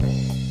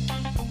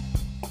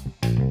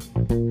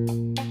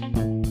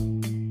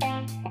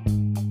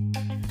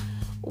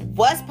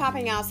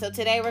popping out. So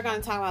today we're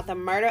going to talk about the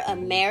murder of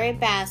Mary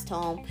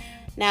Bastholm.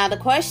 Now, the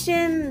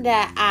question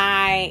that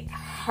I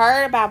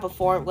heard about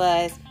before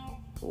was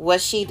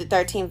she the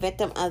 13th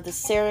victim of the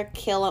serial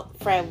killer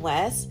Fred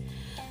West?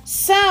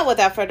 So,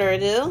 without further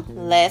ado,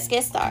 let's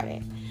get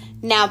started.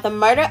 Now, the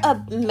murder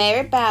of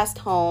Mary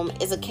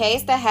Bastholm is a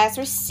case that has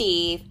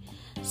received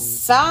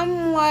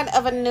somewhat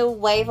of a new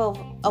wave of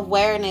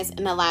awareness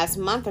in the last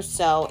month or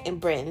so in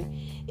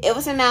Britain. It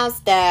was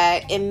announced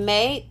that in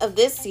May of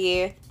this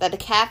year that the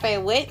cafe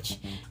which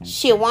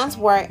she once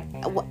worked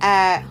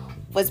at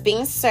was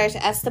being searched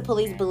as the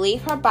police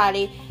believe her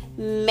body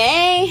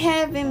may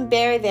have been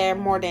buried there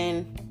more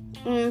than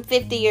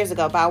 50 years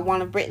ago by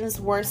one of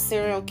Britain's worst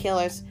serial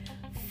killers,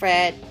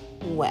 Fred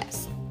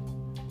West.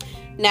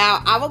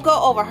 Now, I will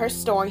go over her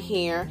story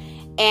here,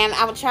 and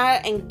I will try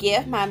and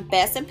give my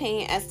best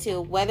opinion as to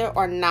whether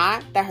or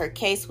not that her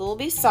case will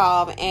be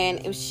solved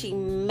and if she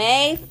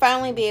may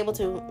finally be able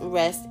to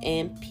rest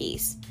in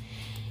peace.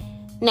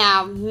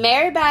 Now,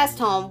 Mary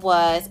Bastholm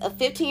was a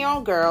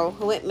 15-year-old girl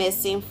who went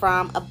missing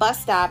from a bus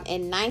stop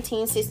in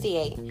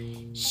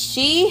 1968.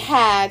 She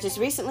had just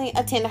recently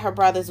attended her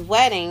brother's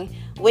wedding,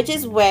 which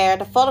is where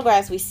the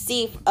photographs we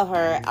see of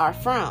her are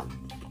from.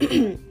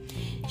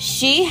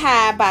 She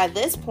had, by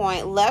this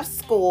point, left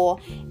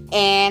school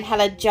and had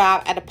a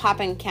job at a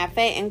pop-in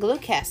cafe in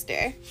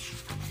Gloucester.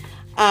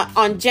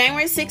 On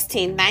January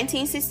 16,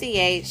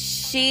 1968,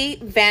 she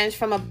vanished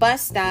from a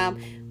bus stop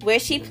where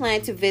she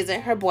planned to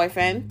visit her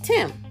boyfriend,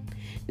 Tim.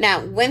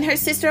 Now, when her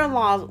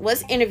sister-in-law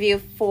was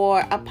interviewed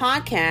for a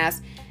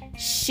podcast,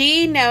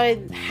 she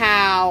noted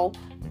how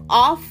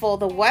awful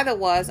the weather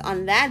was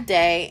on that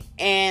day,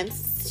 and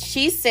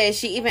she said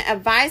she even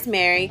advised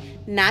Mary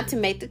not to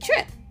make the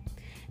trip.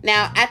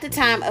 Now, at the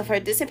time of her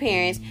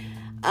disappearance,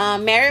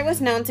 Mary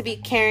was known to be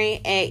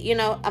carrying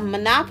a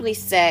Monopoly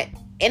set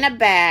in a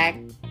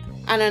bag.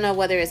 I don't know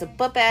whether it's a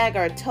book bag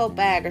or a tote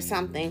bag or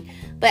something.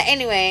 But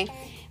anyway,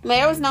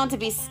 Mary was known to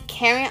be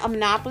carrying a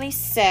Monopoly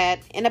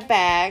set in a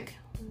bag,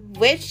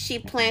 which she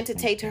planned to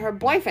take to her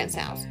boyfriend's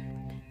house.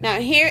 Now,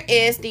 here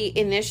is the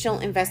initial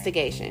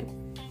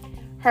investigation.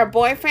 Her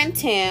boyfriend,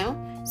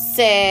 Tim,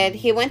 said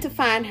he went to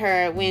find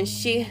her when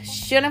she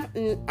should have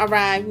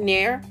arrived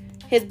near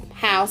his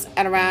house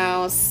at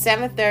around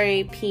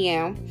 7:30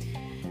 p.m.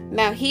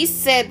 Now, he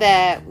said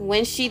that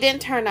when she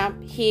didn't turn up,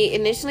 he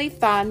initially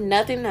thought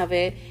nothing of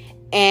it,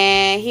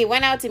 and he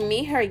went out to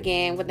meet her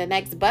again when the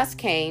next bus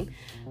came,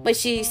 but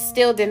she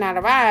still did not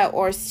arrive,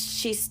 or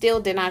she still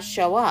did not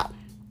show up.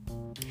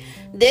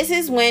 This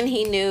is when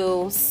he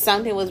knew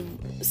something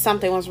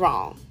was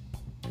wrong.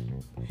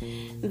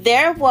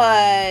 There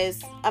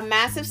was a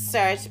massive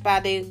search by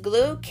the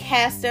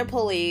Gloucester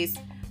police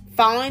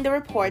following the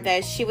report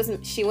that she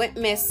went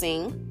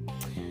missing.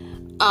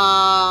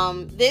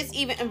 This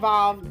even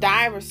involved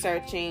diver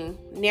searching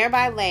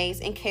nearby lakes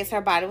in case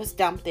her body was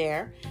dumped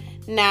there.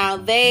 Now,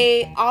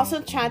 they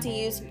also tried to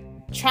use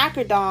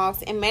tracker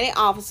dogs, and many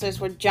officers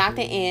were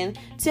drafted in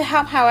to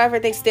help. However,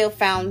 they still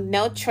found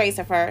no trace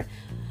of her.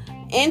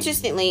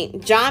 Interestingly,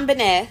 John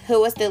Bennett,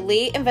 who was the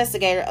lead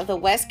investigator of the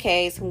West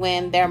case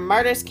when their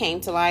murders came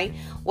to light,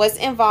 was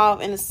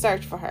involved in the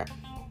search for her.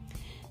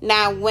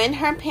 Now, when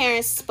her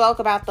parents spoke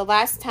about the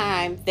last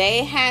time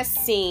they had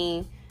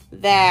seen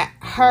that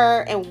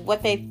her and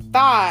what they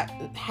thought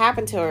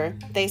happened to her,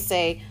 they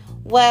say,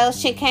 well,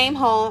 she came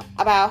home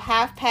about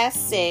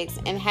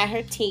 6:30 and had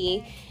her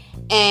tea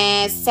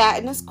and sat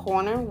in this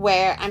corner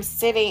where I'm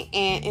sitting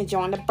and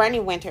enjoying the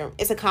Burning Winter.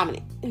 It's a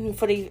comedy.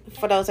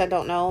 For those that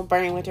don't know,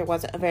 Burning Winter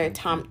was a very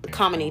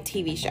comedy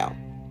TV show.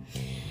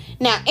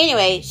 Now,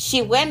 anyway,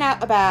 she went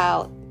out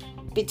about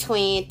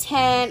between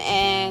 10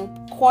 and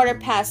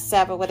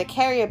 7:15 with a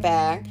carrier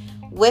bag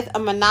with a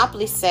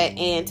Monopoly set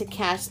in to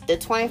catch the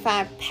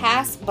 25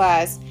 past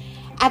bus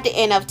at the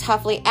end of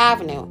Tuffley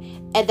Avenue,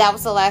 and that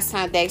was the last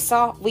time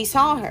we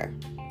saw her.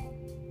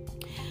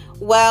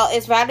 Well,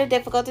 it's rather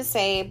difficult to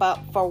say, but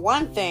for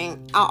one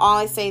thing, I'll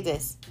always say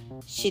this: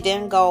 she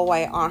didn't go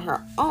away on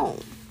her own,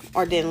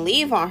 or didn't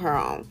leave on her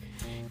own.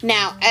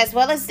 Now, as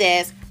well as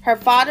this, her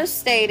father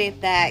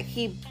stated that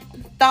he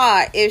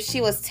thought if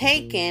she was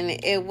taken,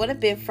 it would have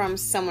been from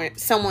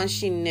someone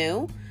she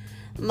knew.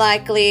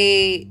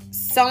 Likely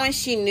someone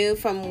she knew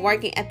from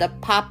working at the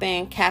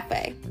pop-in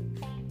cafe.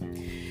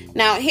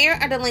 Now, here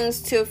are the links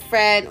to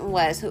Fred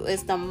West, who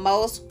is the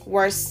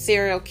worst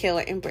serial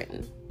killer in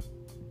Britain.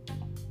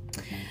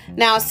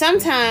 Now,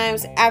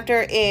 sometimes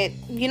after it,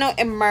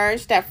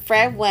 emerged that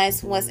Fred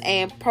West was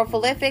a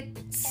prolific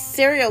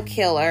serial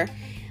killer,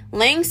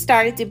 links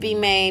started to be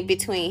made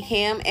between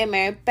him and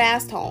Mary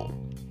Bastholm.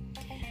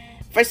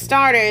 For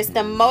starters,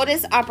 the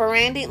modus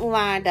operandi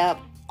lined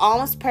up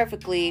almost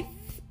perfectly.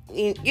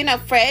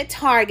 Fred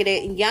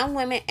targeted young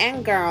women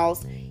and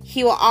girls.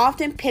 He will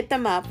often pick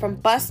them up from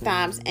bus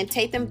stops and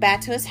take them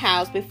back to his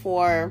house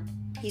before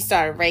he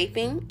started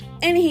raping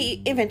and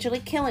he eventually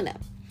killing them.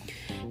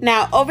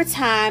 Now, over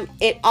time,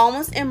 it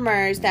almost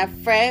emerged that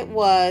Fred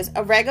was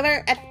a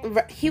regular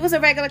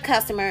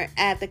customer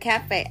at the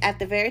cafe at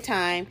the very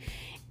time,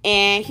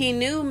 and he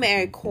knew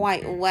Mary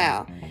quite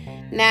well.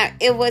 Now,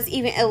 it was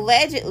even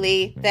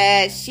allegedly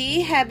that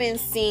she had been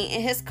seen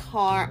in his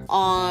car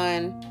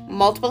on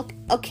multiple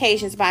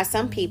occasions by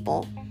some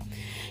people.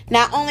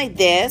 Not only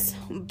this,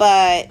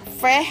 but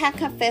Fred had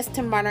confessed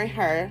to murdering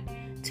her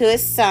to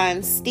his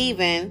son,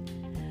 Stephen,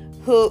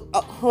 who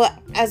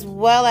as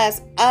well as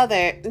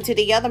to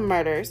the other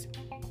murders.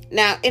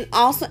 Now, it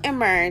also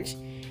emerged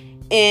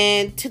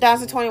in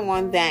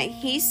 2021 that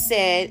he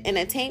said in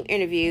a tape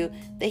interview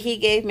that he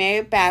gave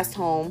Mary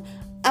Bastholm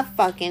a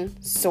fucking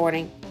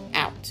sorting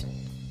out.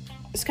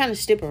 It's kind of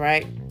stupid,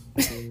 right?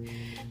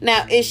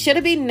 Now, it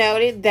should be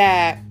noted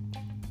that,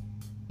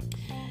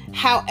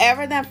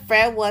 however, that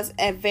Fred was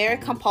a very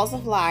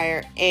compulsive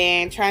liar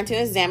and trying to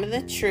examine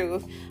the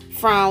truth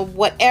from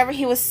whatever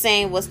he was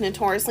saying was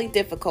notoriously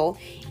difficult.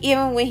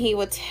 Even when he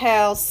would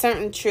tell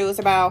certain truths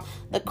about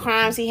the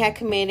crimes he had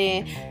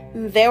committed,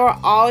 they were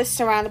always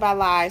surrounded by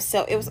lies,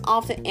 so it was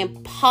often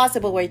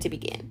impossible way to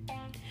begin.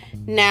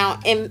 Now,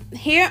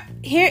 here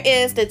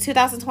is the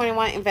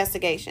 2021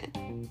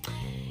 investigation.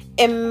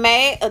 In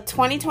May of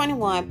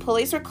 2021,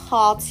 police were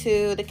called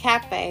to the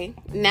cafe,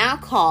 now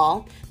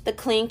called the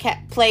Clean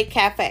Plate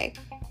Cafe.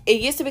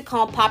 It used to be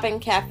called Poppin'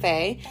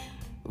 Cafe.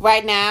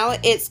 Right now,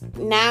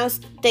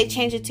 they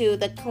changed it to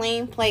the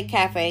Clean Plate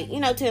Cafe,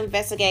 to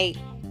investigate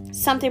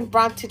something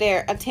brought to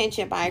their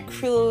attention by a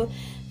crew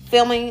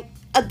filming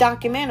a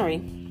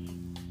documentary.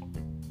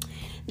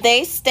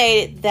 They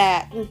stated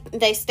to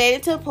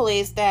the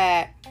police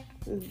that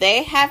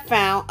they had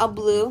found a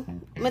blue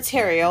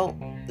material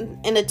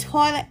in the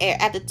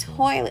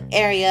toilet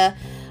area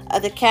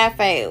of the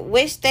cafe,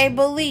 which they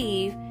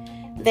believe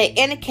they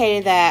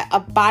indicated that a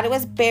body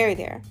was buried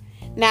there.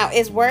 Now,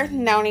 it's worth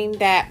noting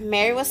that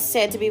Mary was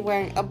said to be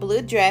wearing a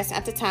blue dress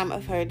at the time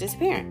of her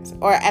disappearance,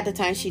 or at the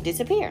time she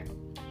disappeared.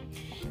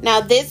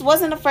 Now, this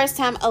wasn't the first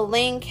time a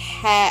link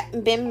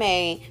had been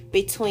made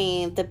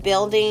between the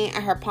building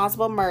and her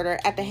possible murder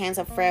at the hands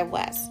of Fred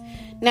West.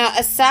 Now,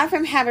 aside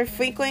from having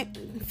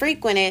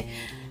frequented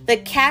the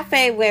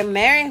cafe where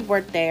Mary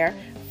worked there,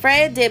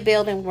 Fred did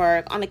building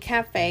work on the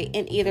cafe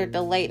in either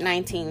the late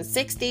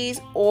 1960s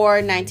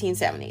or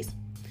 1970s.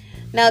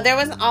 Now, there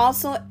was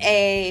also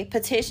a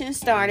petition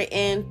started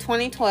in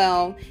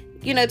 2012,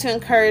 to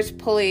encourage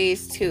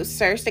police to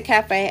search the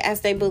cafe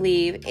as they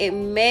believe it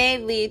may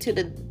lead to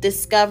the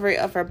discovery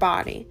of her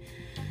body.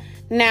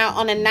 Now,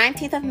 on the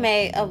 19th of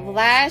May of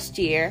last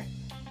year,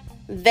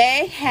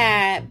 they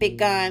had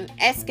begun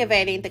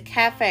excavating the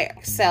cafe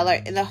cellar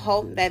in the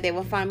hope that they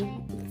would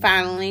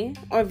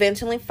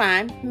eventually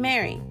find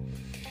Mary.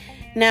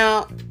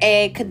 Now,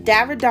 a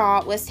cadaver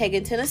dog was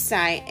taken to the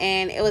site,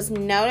 and it was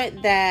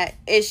noted that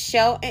it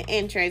showed an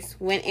entrance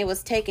when it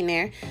was taken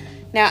there.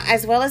 Now,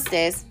 as well as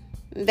this,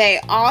 they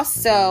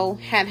also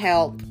had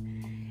help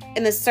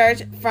in the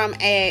search from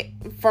a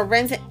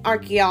forensic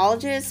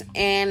archaeologist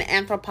and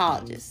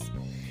anthropologist.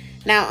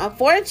 Now,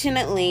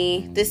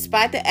 unfortunately,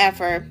 despite the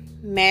effort,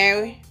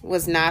 Mary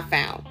was not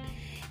found.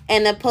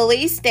 And the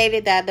police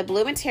stated that the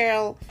blue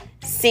material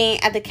seen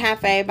at the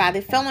cafe by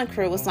the filming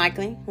crew was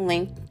likely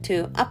linked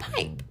to a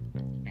pipe.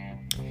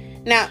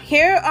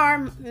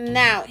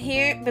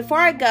 Before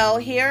I go,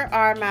 here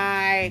are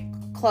my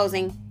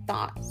closing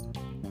thoughts.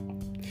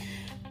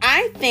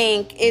 I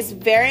think it's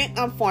very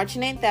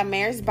unfortunate that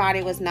Mary's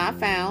body was not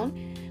found.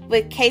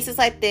 With cases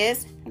like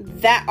this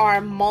that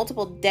are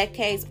multiple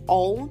decades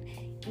old,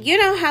 you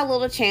know how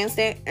little chance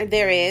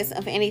there is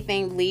of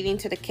anything leading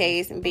to the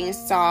case and being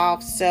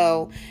solved.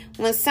 So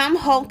when some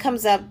hope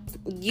comes up,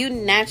 you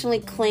naturally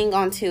cling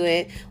onto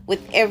it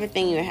with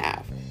everything you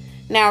have.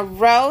 Now,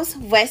 Rose,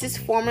 West's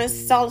former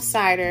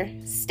solicitor,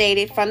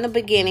 stated from the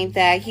beginning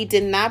that he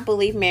did not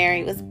believe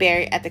Mary was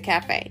buried at the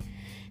cafe.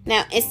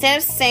 Now, instead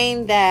of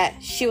saying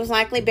that she was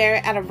likely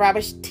buried at a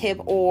rubbish tip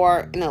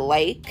or in a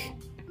lake,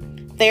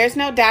 there's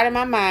no doubt in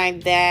my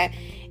mind that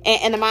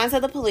in the minds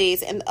of the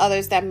police and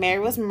others that Mary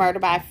was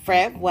murdered by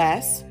Fred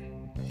West,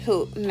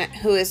 who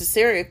is a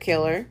serial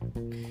killer,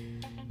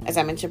 as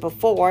I mentioned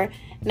before.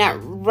 Now,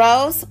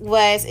 Rose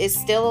West is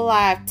still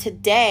alive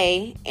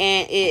today,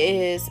 and it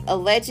is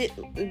alleged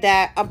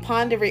that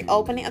upon the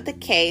reopening of the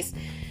case,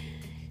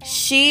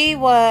 she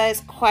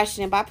was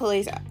questioned by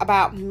police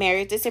about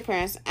Mary's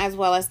disappearance as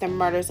well as the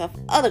murders of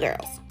other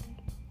girls.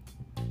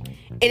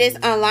 It is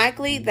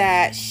unlikely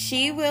that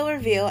she will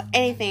reveal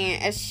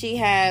anything, as she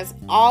has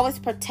always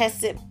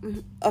protested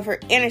of her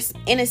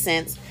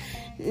innocence.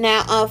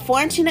 Now,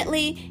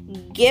 unfortunately,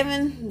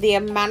 given the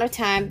amount of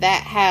time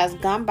that has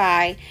gone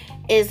by,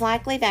 it is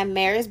likely that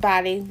Mary's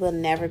body will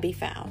never be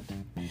found.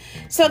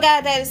 So,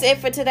 guys, that is it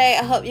for today.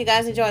 I hope you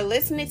guys enjoy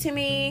listening to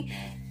me.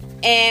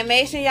 And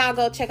make sure y'all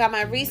go check out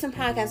my recent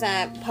podcast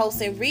I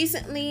posted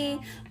recently,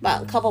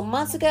 about a couple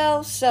months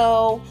ago.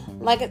 So,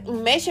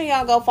 make sure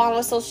y'all go follow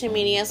my social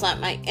medias like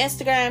my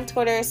Instagram,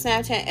 Twitter,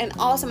 Snapchat, and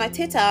also my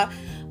TikTok.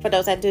 For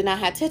those that do not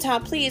have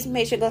TikTok, please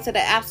make sure you go to the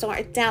App Store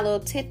and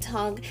download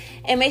TikTok.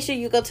 And make sure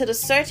you go to the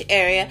search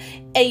area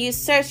and you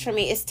search for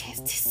me. It's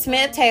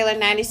Smith Taylor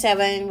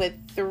 97 with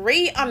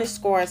 3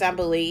 underscores, I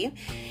believe.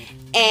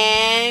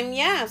 And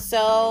yeah,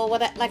 so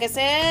like I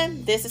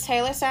said, this is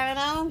Taylor signing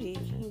off.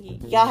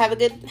 Y'all have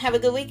a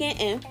good weekend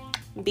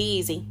and be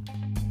easy.